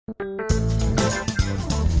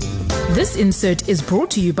This insert is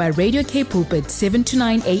brought to you by Radio K Pulpit 7 to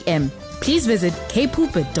 9 a.m. Please visit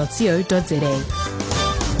kpulpit.co.za.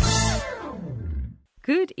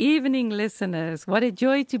 Good evening, listeners. What a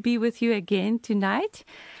joy to be with you again tonight.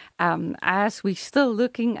 As we're still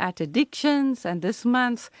looking at addictions, and this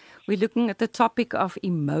month we're looking at the topic of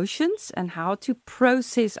emotions and how to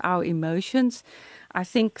process our emotions. I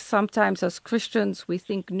think sometimes as Christians we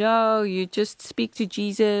think, no, you just speak to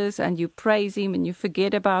Jesus and you praise him and you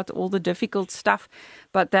forget about all the difficult stuff.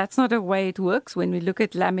 But that's not the way it works. When we look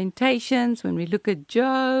at Lamentations, when we look at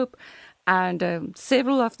Job and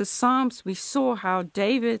several of the Psalms, we saw how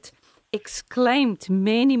David exclaimed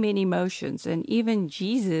many, many emotions, and even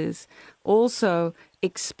Jesus also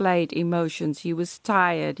explained emotions. He was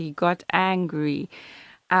tired, he got angry,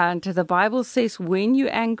 and the Bible says when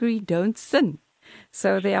you're angry, don't sin.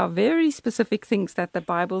 So there are very specific things that the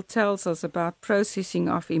Bible tells us about processing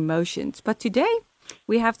of emotions. But today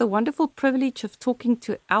we have the wonderful privilege of talking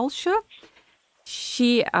to Elsje.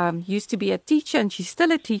 She used to be a teacher, and she's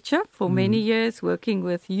still a teacher for many years, working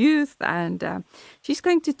with youth. And she's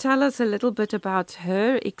going to tell us a little bit about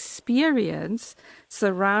her experience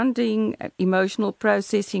surrounding emotional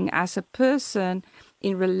processing as a person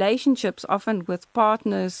in relationships, often with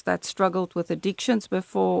partners that struggled with addictions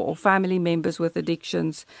before or family members with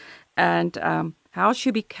addictions, and how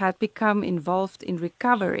she had become involved in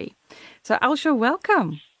recovery. So, Elsje,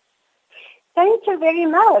 welcome. Thank you very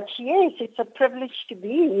much. Yes, it's a privilege to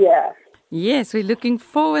be here. Yes, we're looking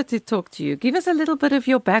forward to talk to you. Give us a little bit of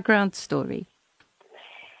your background story.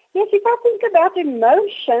 Yes, if I think about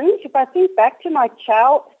emotions, if I think back to my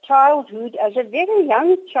childhood, as a very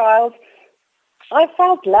young child, I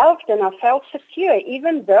felt loved and I felt secure,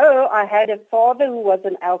 even though I had a father who was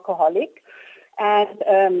an alcoholic and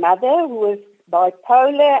a mother who was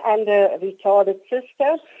bipolar and a retarded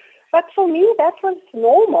sister. But for me, that was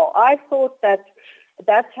normal. I thought that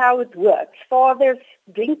that's how it works. Fathers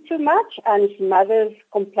drink too much and mothers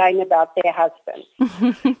complain about their husbands.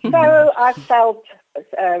 So I felt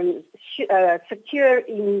secure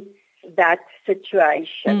in that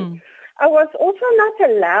situation. I was also not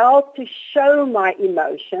allowed to show my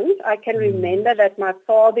emotions. I can remember that my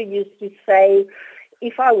father used to say,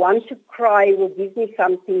 if I want to cry, he will give me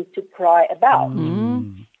something to cry about.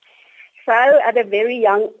 So at a very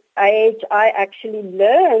young age, I actually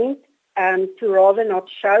learned to rather not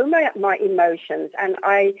show my emotions. And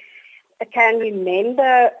I can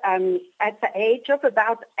remember at the age of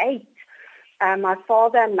about 8, my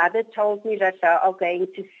father and mother told me that they are going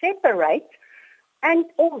to separate. And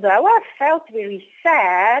although I felt very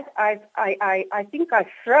sad, I think I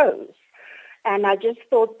froze. And I just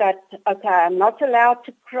thought that, okay, I'm not allowed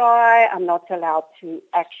to cry. I'm not allowed to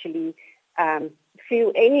actually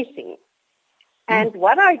feel anything. And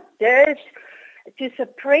what I did to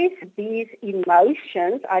suppress these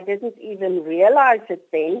emotions, I didn't even realize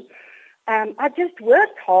it then, I just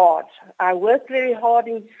worked hard. I worked very hard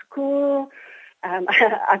in school.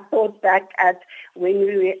 I thought back at when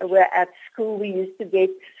we were at school, we used to get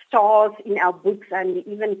stars in our books and we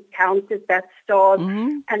even counted that stars,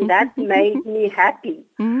 and that made me happy.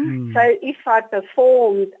 So if I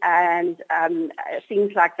performed and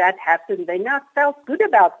things like that happened, then I felt good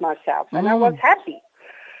about myself and I was happy.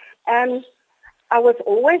 And I was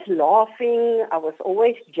always laughing, I was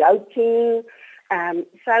always joking.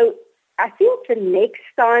 So I think the next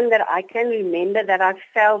time that I can remember that I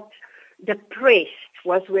felt depressed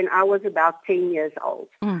was when I was about 10 years old.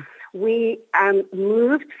 We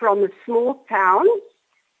moved from a small town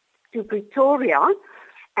to Pretoria,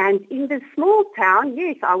 and in the small town,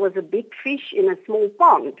 yes, I was a big fish in a small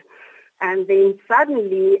pond, and then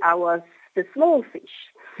suddenly I was the small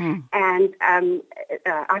fish. And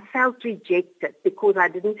I felt rejected because I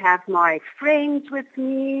didn't have my friends with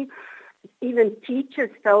me. Even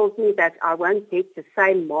teachers told me that I won't get the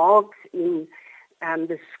same marks in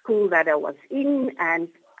the school that I was in, and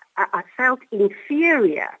I felt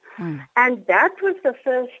inferior. And that was the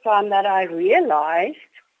first time that I realized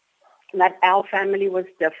that our family was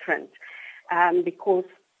different, because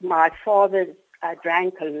my father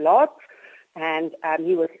drank a lot, and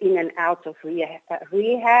he was in and out of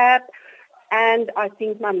rehab. And I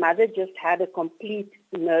think my mother just had a complete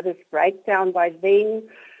nervous breakdown by then,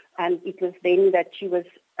 and it was then that she was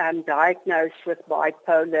diagnosed with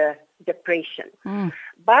bipolar depression.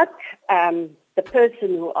 But the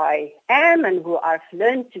person who I am and who I've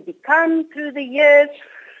learned to become through the years,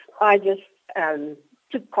 I just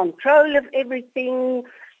took control of everything.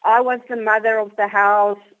 I was the mother of the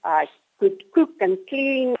house. I could cook and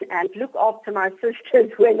clean and look after my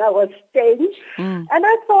sisters when I was 10. And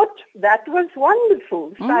I thought that was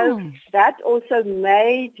wonderful. So that also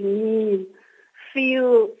made me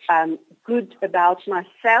feel good about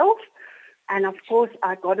myself. And of course,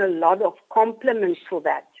 I got a lot of compliments for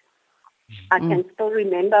that. I can still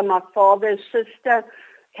remember my father's sister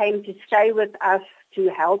came to stay with us to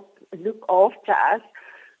help look after us.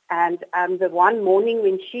 And the one morning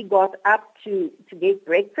when she got up to get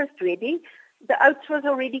breakfast ready, the oats was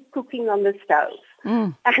already cooking on the stove.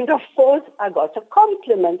 And of course, I got a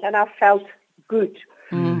compliment and I felt good.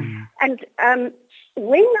 And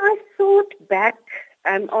when I thought back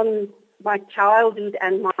on my childhood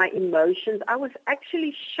and my emotions, I was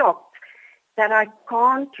actually shocked that I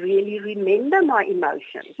can't really remember my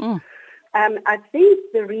emotions. I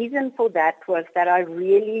think the reason for that was that I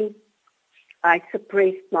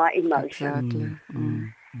suppressed my emotions. Exactly.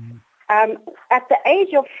 At the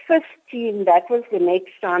age of 15, that was the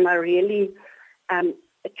next time I really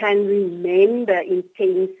can remember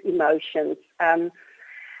intense emotions.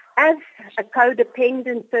 As a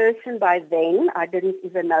codependent person by then, I didn't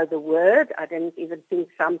even know the word. I didn't even think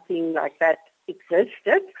something like that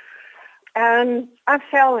existed. I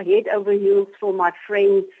fell head over heels for my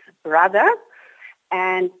friend's brother.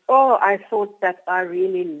 And, I thought that I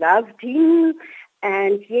really loved him.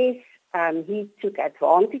 And, yes, he took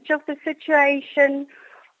advantage of the situation.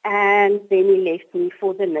 And then he left me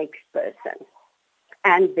for the next person.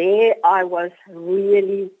 And there I was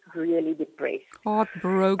really, really depressed.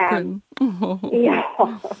 Heartbroken. Yeah,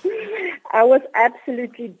 I was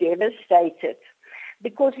absolutely devastated.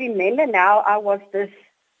 Because remember now, I was this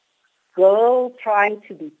girl trying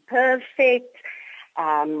to be perfect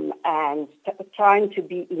and trying to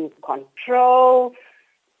be in control.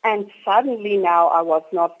 And suddenly now I was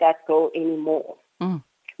not that girl anymore.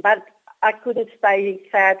 But I couldn't stay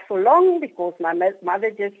sad for long because my mother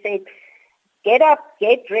just said, get up,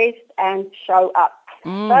 get dressed, and show up.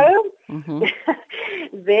 So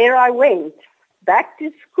there I went, back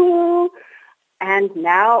to school, and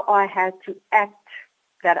now I had to act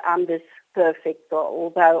that I'm this perfect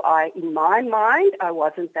girl, although in my mind, I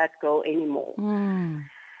wasn't that girl anymore.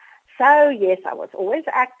 So, yes, I was always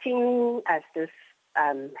acting as this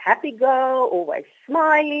happy girl, always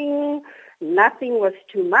smiling. Nothing was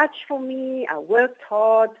too much for me. I worked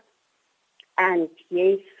hard. And,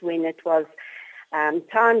 yes, when it was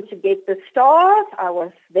time to get the stars, I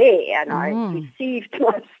was there and I received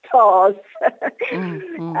my stars.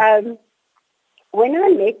 When I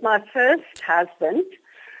met my first husband,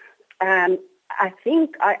 I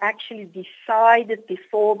think I actually decided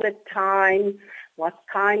before the time what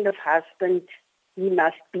kind of husband he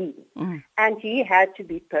must be. And he had to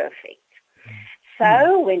be perfect.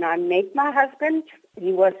 So when I met my husband,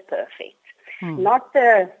 he was perfect. Not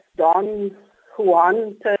the Don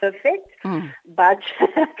Juan perfect, but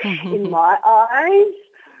in my eyes,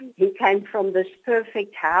 he came from this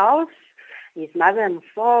perfect house. His mother and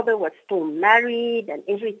father were still married and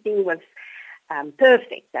everything was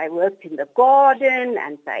perfect. They worked in the garden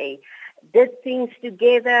and they did things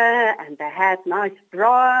together and they had nice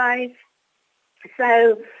brides.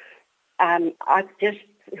 So I just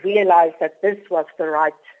realized that this was the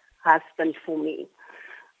right husband for me.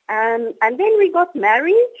 And then we got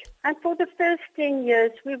married, and for the first 10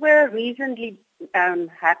 years we were reasonably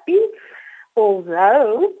happy,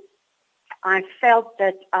 although I felt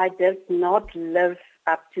that I did not live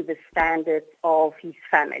up to the standards of his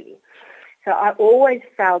family. So I always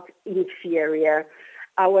felt inferior.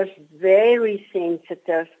 I was very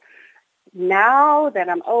sensitive. Now that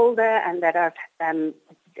I'm older and that I've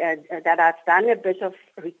done a bit of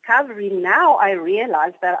recovery, now I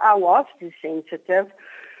realize that I was too sensitive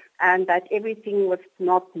and that everything was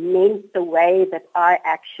not meant the way that I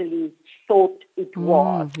actually thought it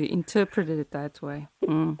was. You interpreted it that way.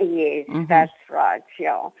 Yes, that's right,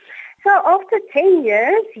 yeah. So after 10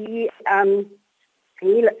 years, he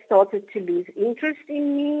started to lose interest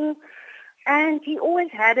in me, and he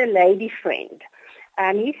always had a lady friend.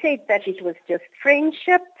 He said that it was just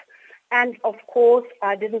friendship, and of course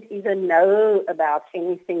I didn't even know about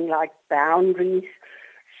anything like boundaries.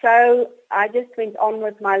 So I just went on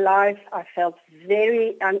with my life. I felt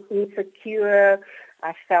very insecure.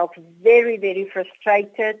 I felt very, very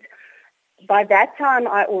frustrated. By that time,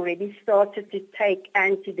 I already started to take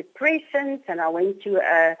antidepressants, and I went to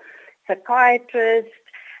a psychiatrist.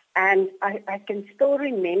 And I can still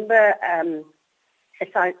remember a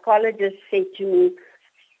psychologist said to me,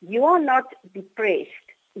 "You are not depressed.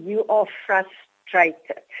 You are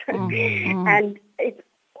frustrated." And it's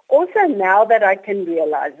also now that I can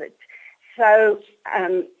realize it. So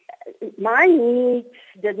my needs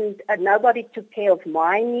nobody took care of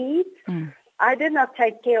my needs. I did not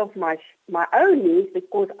take care of my own needs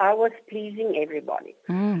because I was pleasing everybody.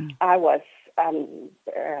 I was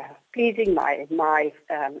pleasing my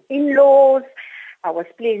in-laws. I was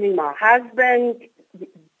pleasing my husband,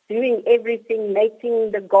 doing everything,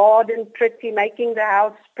 making the garden pretty, making the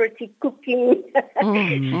house pretty, cooking,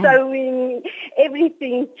 sewing,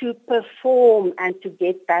 everything to perform and to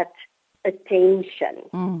get that attention.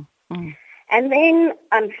 And then,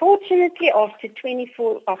 unfortunately, after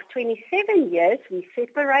 27 years, we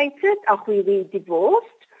separated, we divorced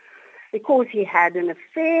because he had an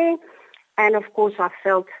affair. And, of course, I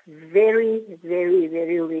felt very, very,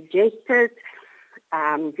 very rejected,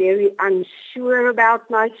 very unsure about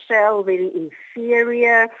myself, very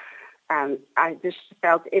inferior. I just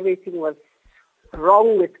felt everything was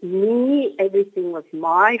wrong with me. Everything was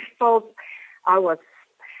my fault. I was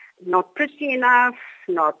not pretty enough,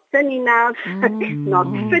 not thin enough,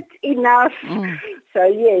 not fit enough. So,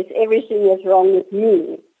 yes, everything was wrong with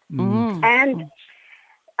me. And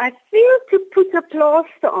I feel to put a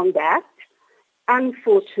plaster on that,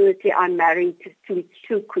 unfortunately, I married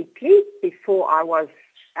too quickly before I was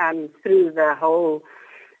through the whole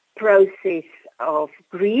process of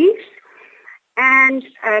grief. And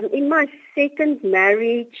in my second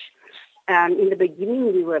marriage, in the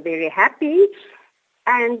beginning, we were very happy.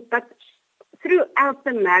 But throughout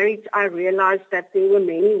the marriage, I realized that there were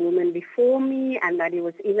many women before me and that he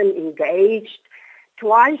was even engaged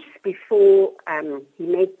twice before he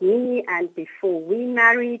met me and before we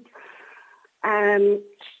married.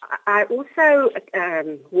 I also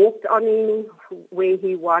walked on him where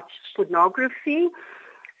he watched pornography.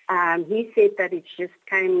 He said that it just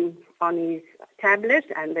came on his tablet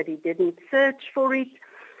and that he didn't search for it.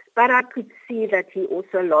 But I could see that he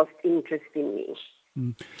also lost interest in me.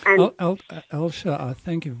 Elsje, I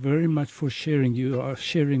thank you very much for sharing. You are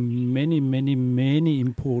sharing many, many, many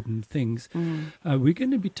important things. We're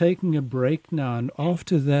going to be taking a break now, and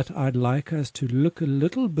after that I'd like us to look a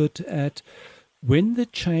little bit at when the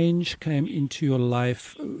change came into your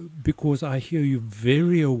life, because I hear you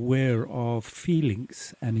very aware of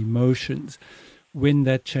feelings and emotions, when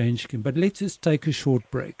that change came. But let's just take a short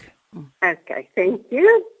break. Okay, thank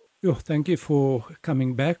you. Thank you for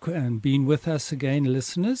coming back and being with us again,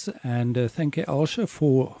 listeners. And thank you, Elsje,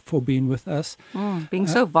 for being with us. Being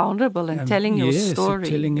so vulnerable and telling your story.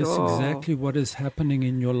 Telling us exactly what is happening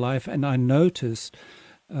in your life. And I noticed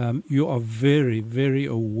you are very, very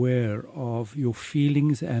aware of your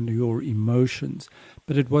feelings and your emotions.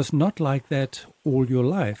 But it was not like that all your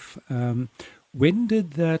life. When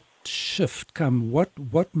did that shift come?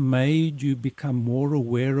 What made you become more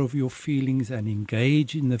aware of your feelings and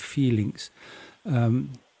engage in the feelings?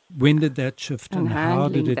 When did that shift and how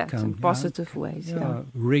did it come? In positive ways.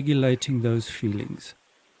 Regulating those feelings.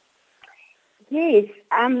 Yes.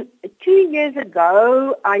 2 years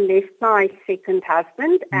ago, I left my second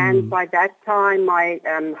husband, and by that time, my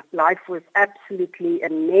life was absolutely a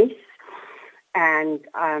mess and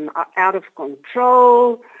out of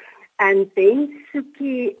control. And then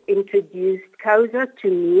Suki introduced COSA to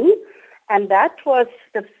me, and that was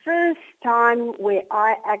the first time where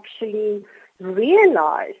I actually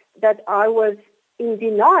realized that I was in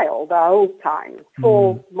denial the whole time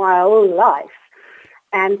for my whole life,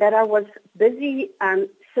 and that I was busy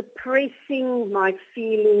suppressing my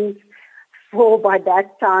feelings for, by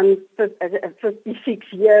that time,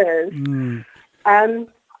 56 years. And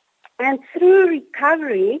through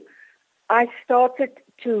recovery, I started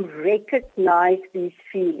to recognize these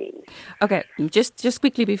feelings. Okay, just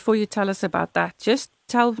quickly before you tell us about that, just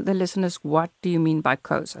tell the listeners what do you mean by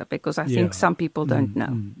COSA, because I think some people don't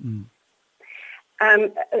know.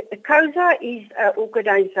 COSA is an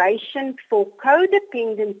organization for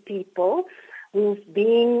codependent people who've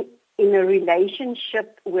been in a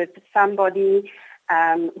relationship with somebody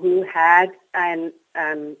who had an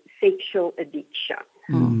sexual addiction.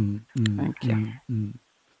 Thank you.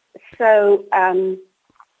 So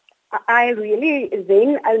I really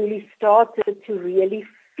then only started to really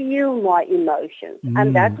feel my emotions.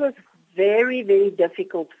 And that was very, very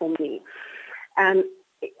difficult for me.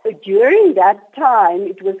 During that time,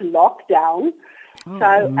 it was lockdown.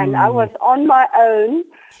 And I was on my own,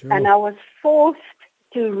 and I was forced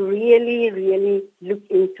to really, really look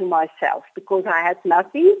into myself because I had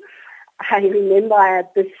nothing. I remember I had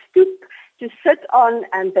the stoop to sit on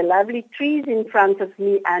and the lovely trees in front of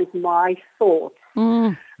me and my thoughts.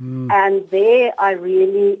 And there I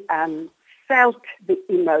really felt the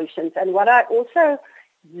emotions. And what I also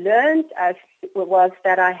learned was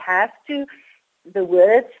that I have to, the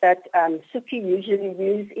words that Suki usually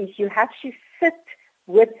use is you have to sit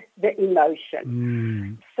with the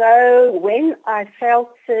emotion. So when I felt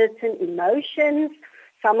certain emotions,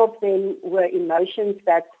 some of them were emotions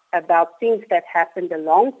that about things that happened a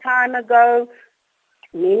long time ago.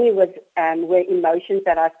 Many were emotions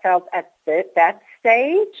that I felt at that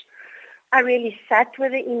stage. I really sat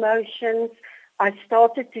with the emotions. I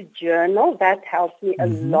started to journal. That helped me a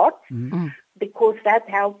lot because that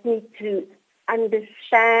helped me to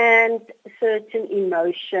understand certain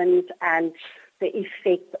emotions and the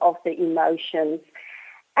effect of the emotions.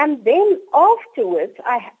 And then afterwards,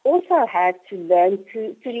 I also had to learn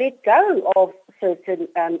to let go of certain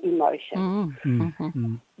emotions.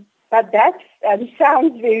 But that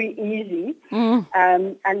sounds very easy.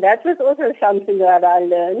 And that was also something that I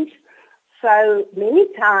learned. So many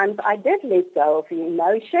times I did let go of the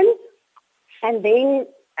emotion. And then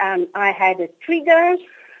I had a trigger.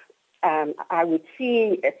 I would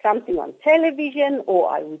see something on television or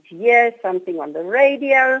I would hear something on the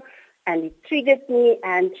radio. And it triggered me,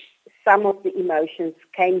 and some of the emotions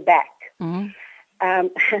came back.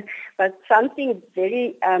 But something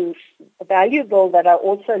very valuable that I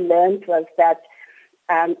also learned was that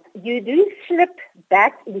you do slip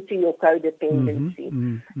back into your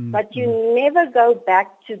codependency, but you never go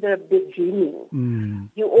back to the beginning.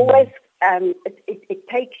 You always, it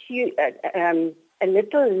takes you a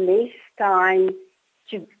little less time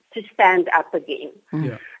to stand up again.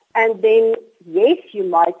 And then, yes, you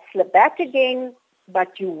might slip back again,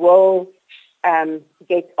 but you will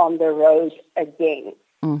get on the road again.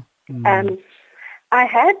 I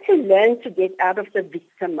had to learn to get out of the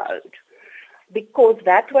victim mode because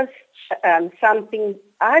that was something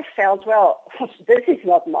I felt, well, this is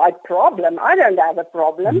not my problem. I don't have a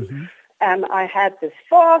problem. I had this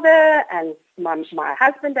father and my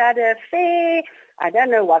husband had an affair. I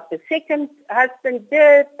don't know what the second husband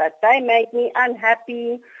did, but they made me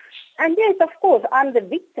unhappy. And yes, of course, I'm the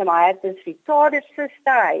victim. I had this retarded sister.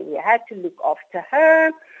 I had to look after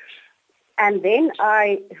her. And then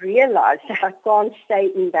I realized that I can't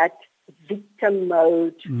stay in that victim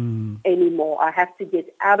mode anymore. I have to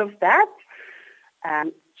get out of that.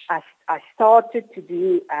 I started to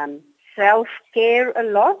do self-care a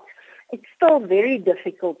lot. It's still very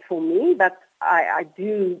difficult for me, but I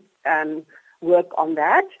do work on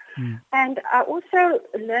that. And I also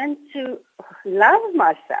learned to love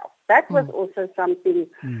myself. That was also something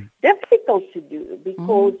difficult to do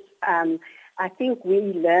because I think we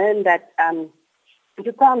learn that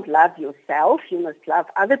you can't love yourself, you must love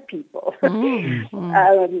other people. So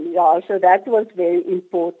that was very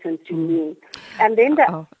important to me. And then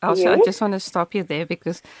Elsje, I just want to stop you there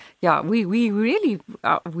because, we really,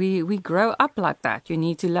 we grow up like that. You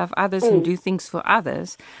need to love others and do things for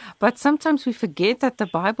others. But sometimes we forget that the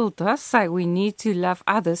Bible does say we need to love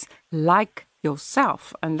others like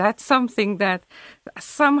yourself. And that's something that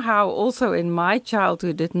somehow also in my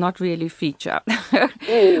childhood did not really feature.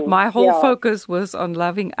 My whole focus was on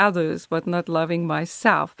loving others, but not loving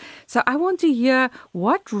myself. So I want to hear,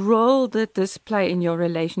 what role did this play in your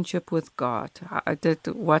relationship with God? How did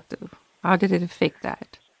it affect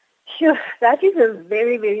that? Sure, that is a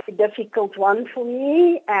very, very difficult one for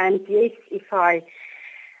me. And yes, if I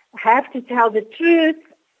have to tell the truth,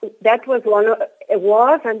 that was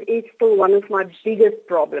and is still one of my biggest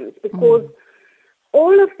problems because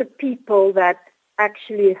all of the people that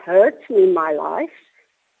actually hurt me in my life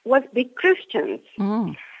was big Christians.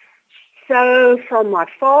 So from my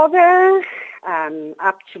father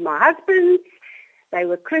up to my husband, they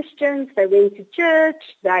were Christians. They went to church.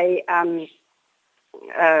 They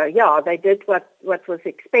they did what was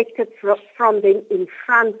expected from them in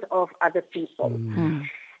front of other people.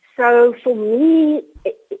 So for me,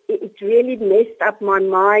 it really messed up my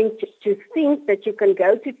mind to think that you can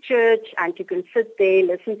go to church and you can sit there,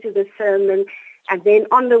 listen to the sermon, and then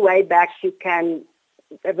on the way back you can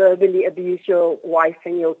verbally abuse your wife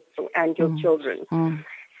and your children.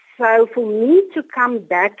 So for me to come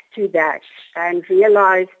back to that and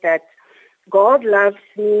realize that God loves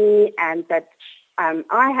me and that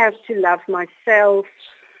I have to love myself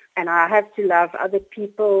and I have to love other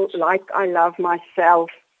people like I love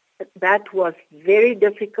myself, that was very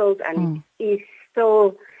difficult and it is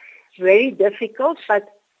still very difficult,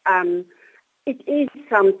 but it is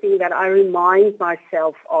something that I remind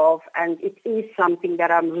myself of and it is something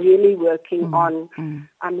that I'm really working on.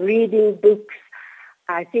 I'm reading books.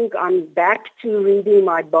 I think I'm back to reading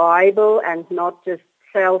my Bible and not just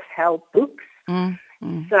self-help books.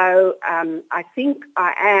 So I think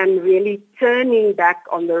I am really turning back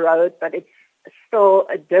on the road, but it's still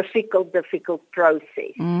a difficult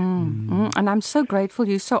process. And I'm so grateful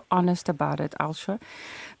you're so honest about it, Elsje,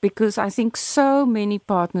 because I think so many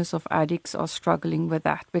partners of addicts are struggling with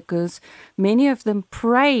that, because many of them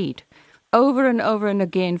prayed over and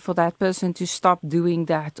again for that person to stop doing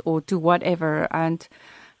that or to whatever, and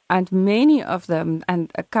many of them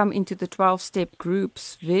come into the 12-step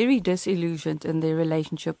groups very disillusioned in their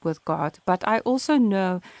relationship with God. But I also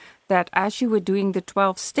know that as you were doing the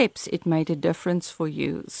 12 steps, it made a difference for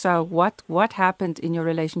you. So what happened in your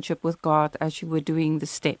relationship with God as you were doing the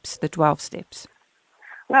steps, the 12 steps?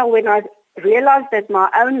 Well, when I realized that my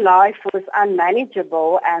own life was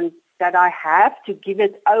unmanageable and that I have to give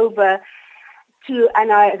it over to,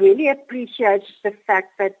 and I really appreciate the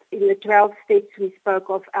fact that in the 12 steps we spoke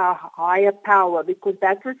of our higher power, because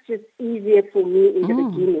that was just easier for me in the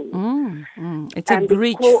beginning. It's a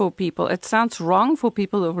bridge for people. It sounds wrong for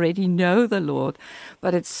people who already know the Lord,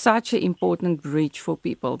 but it's such an important bridge for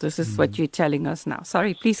people. This is what you're telling us now.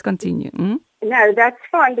 Sorry, please continue. No, that's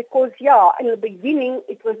fine, because, in the beginning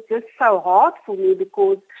it was just so hard for me,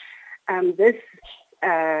 because this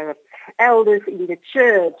elders in the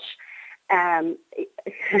church,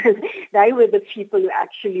 they were the people who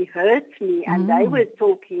actually hurt me, and they were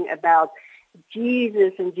talking about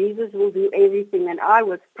Jesus, and Jesus will do everything, and I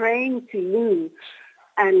was praying to him,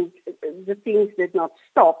 and the things did not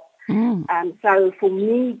stop. So for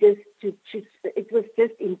me, it was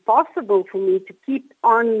just impossible for me to keep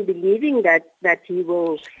on believing that he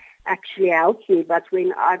will actually help me. But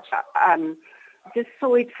when I just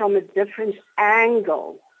saw it from a different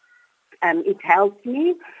angle, it helped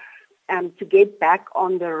me to get back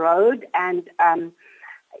on the road, and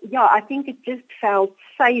I think it just felt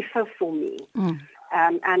safer for me.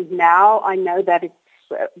 And now I know that it's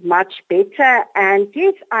much better. And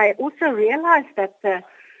yes, I also realized that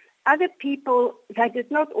other people, they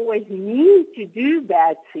did not always mean to do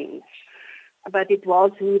bad things, but it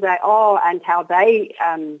was who they are and how they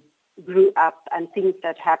grew up and things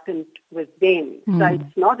that happened with them. So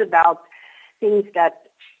it's not about things that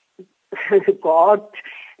God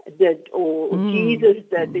did or Jesus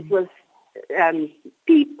did. It was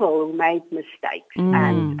people who made mistakes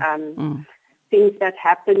and things that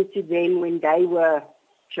happened to them when they were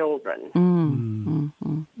children.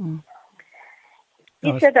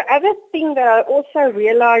 So the other thing that I also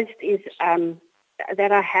realized is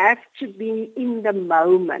that I have to be in the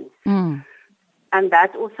moment. And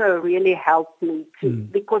that also really helped me too,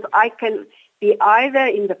 because I can be either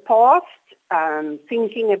in the past,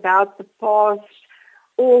 thinking about the past,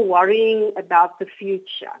 or worrying about the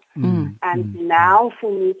future. And now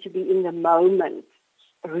for me to be in the moment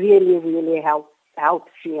really, really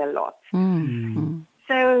helps me a lot.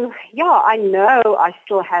 So, I know I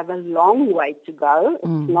still have a long way to go.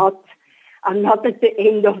 I'm not at the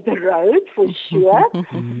end of the road, for sure.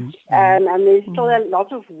 And there's still a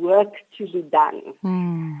lot of work to be done.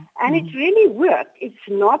 And it's really work. It's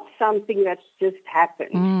not something that just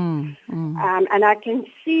happens. And I can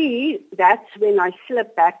see that's when I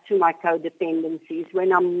slip back to my codependencies,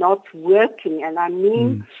 when I'm not working. And I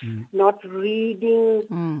mean not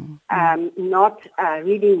reading, not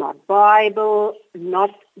reading my Bible,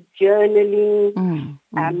 not journaling,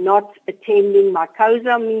 not attending my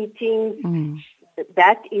COSA meetings.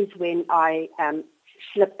 That is when I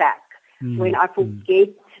slip back, when I forget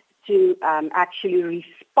to actually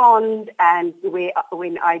respond, and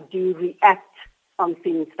when I do react on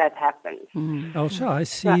things that happen. Elsje, I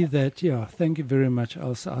see that, thank you very much,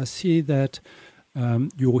 Elsje. I see that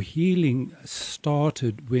your healing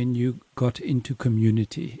started when you got into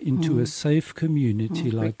community, into a safe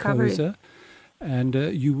community like COSA. And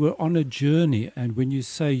you were on a journey, and when you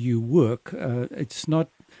say you work, it's not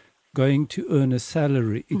going to earn a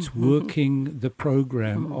salary, it's working the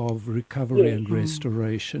program of recovery and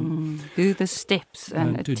restoration. Do the steps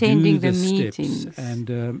and attending the meetings. And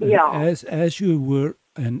as you were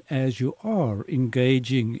and as you are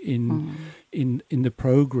engaging in the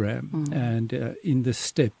program and in the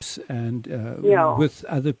steps and with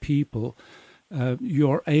other people,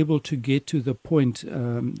 you're able to get to the point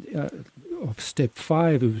of step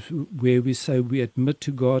 5, where we say we admit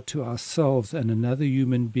to God, to ourselves and another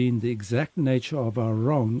human being, the exact nature of our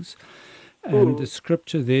wrongs. And the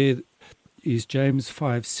scripture there is James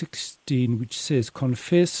 5:16, which says,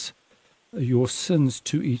 confess your sins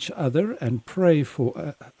to each other and pray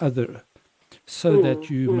for other, so that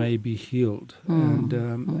you may be healed. And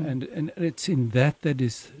it's in that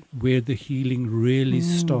is where the healing really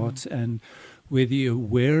starts, and where the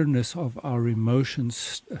awareness of our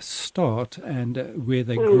emotions start, and where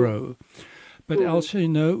they grow. But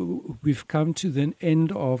Elsje, we've come to the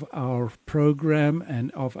end of our program and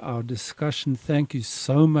of our discussion. Thank you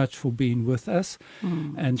so much for being with us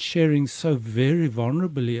and sharing so very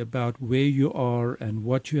vulnerably about where you are and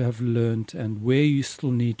what you have learned and where you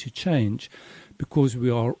still need to change, because we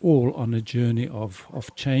are all on a journey of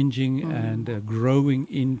changing and growing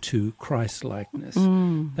into Christ-likeness.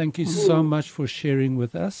 Thank you so much for sharing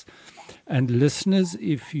with us. And listeners,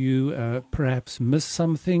 if you perhaps missed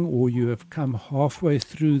something or you have come halfway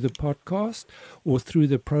through the podcast or through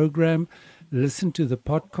the program, listen to the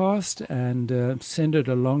podcast and send it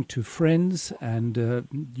along to friends. And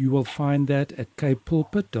you will find that at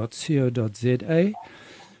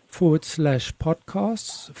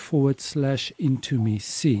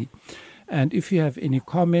kpulpit.co.za/podcasts/IntoMeSee. And if you have any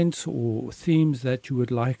comments or themes that you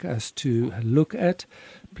would like us to look at,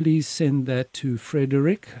 please send that to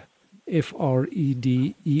Frederick, Frederik,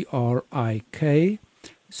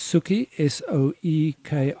 Soekie,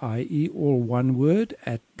 Soekie, all one word,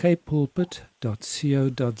 at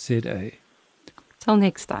kpulpit.co.za. Till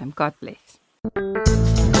next time, God bless.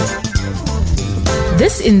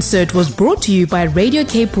 This insert was brought to you by Radio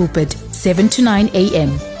K Pulpit, 7 to 9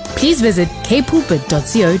 a.m. Please visit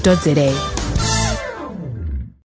kpulpit.co.za.